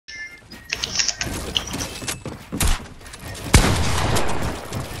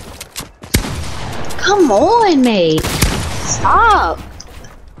Come on, mate. Stop.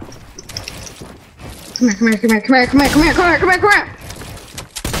 Come here, come here, come here, come here, come here, come here, come here, come here, come here.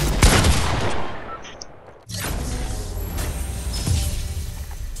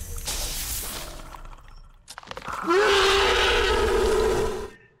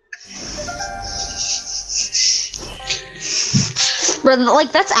 Bro,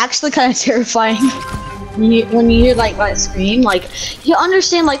 like, that's actually kind of terrifying. When you hear, like, that scream, like, you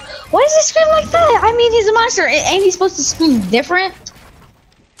understand, like, why does he scream like that? I mean, he's a monster. Ain't he supposed to scream different?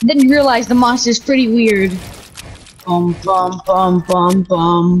 Then you realize the monster's pretty weird. Bum, bum, bum, bum,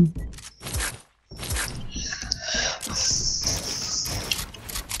 bum.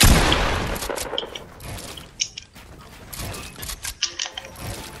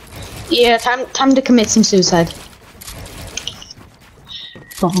 Yeah, time to commit some suicide.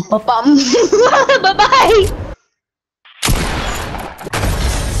 Bum, bum, bum. Bye-bye!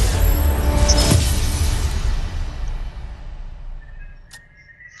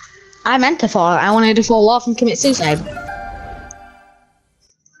 I meant to fall. I wanted to fall off and commit suicide.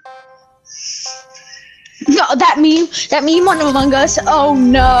 No, that meme on Among Us. Oh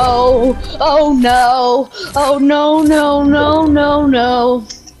no! Oh no! Oh no! No! No! No! No!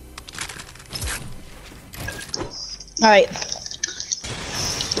 All right.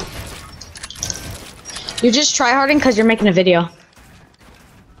 You're just tryharding because you're making a video.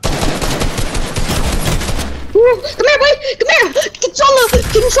 Ooh, come here, boy! Come here!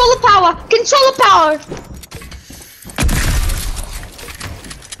 Control the power! Control the power!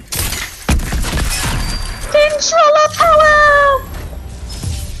 Control the power!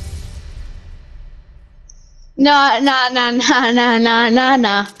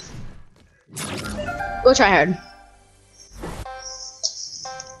 Nah. Go try hard.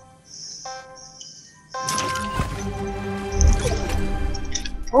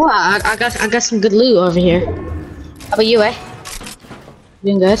 Oh, I got some good loot over here. How about you, eh?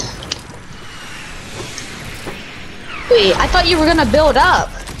 Doing good. Wait, I thought you were gonna build up.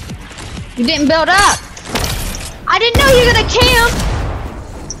 You didn't build up. I didn't know you were gonna camp.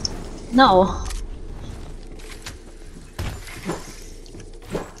 No.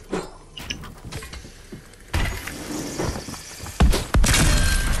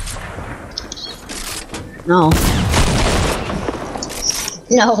 No.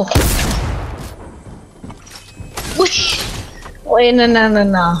 No. Wait, no.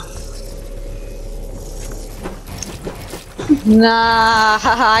 Nah,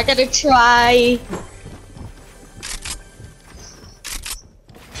 I gotta try.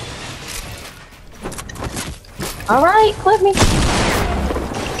 Alright, clip me.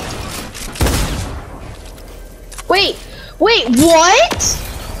 Wait, what?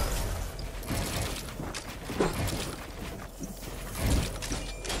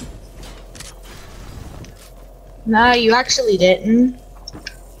 No, you actually didn't. Wait,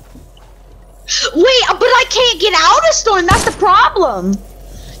 but I can't get out of the storm. That's the problem.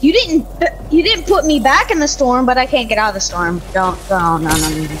 You didn't put me back in the storm, but I can't get out of the storm. No.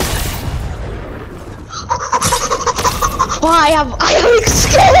 I have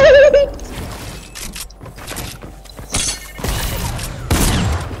escaped.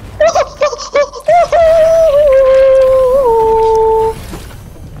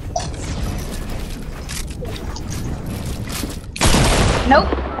 Nope.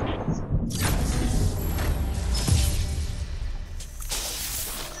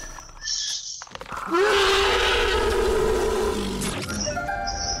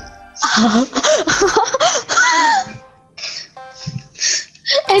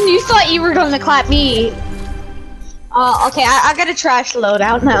 And you thought you were going to clap me. Okay, I got a trash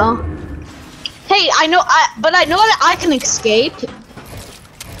loadout now. Hey, I know that I can escape.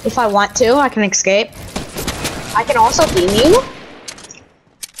 If I want to, I can escape. I can also beam you.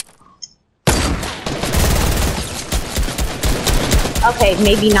 Okay,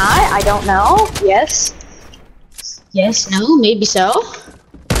 maybe not. I don't know. Yes. Yes, no, maybe so.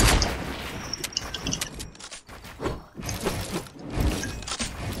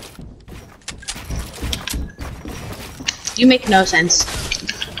 You make no sense.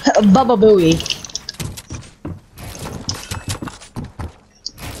 Bubba Booey.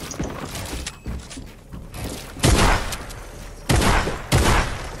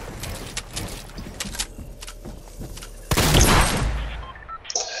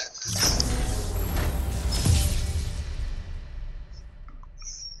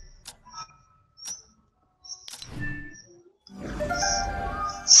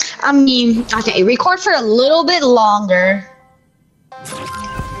 I mean, okay, record for a little bit longer.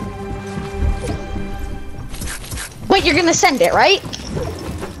 Wait, you're gonna send it, right?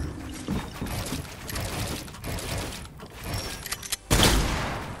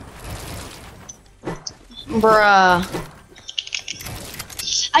 Bruh.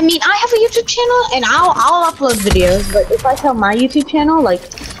 I mean, I have a YouTube channel, and I'll upload videos, but if I tell my YouTube channel, like,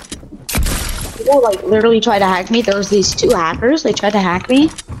 people, like, literally try to hack me. There was these 2 hackers, they tried to hack me.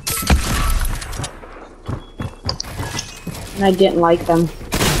 And I didn't like them.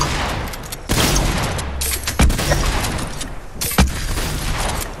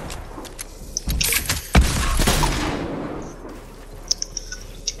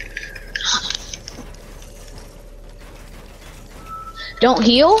 Don't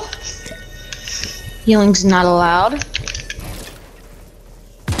heal. Healing's not allowed.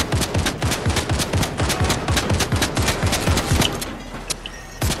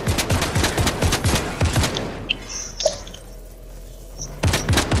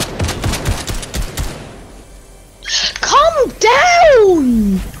 Calm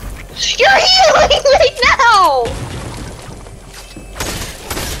down! You're healing right now!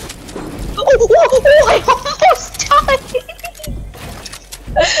 Oh, I almost died!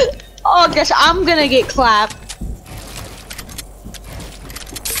 Oh gosh, I'm gonna get clapped.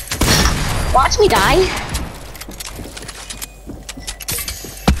 Watch me die.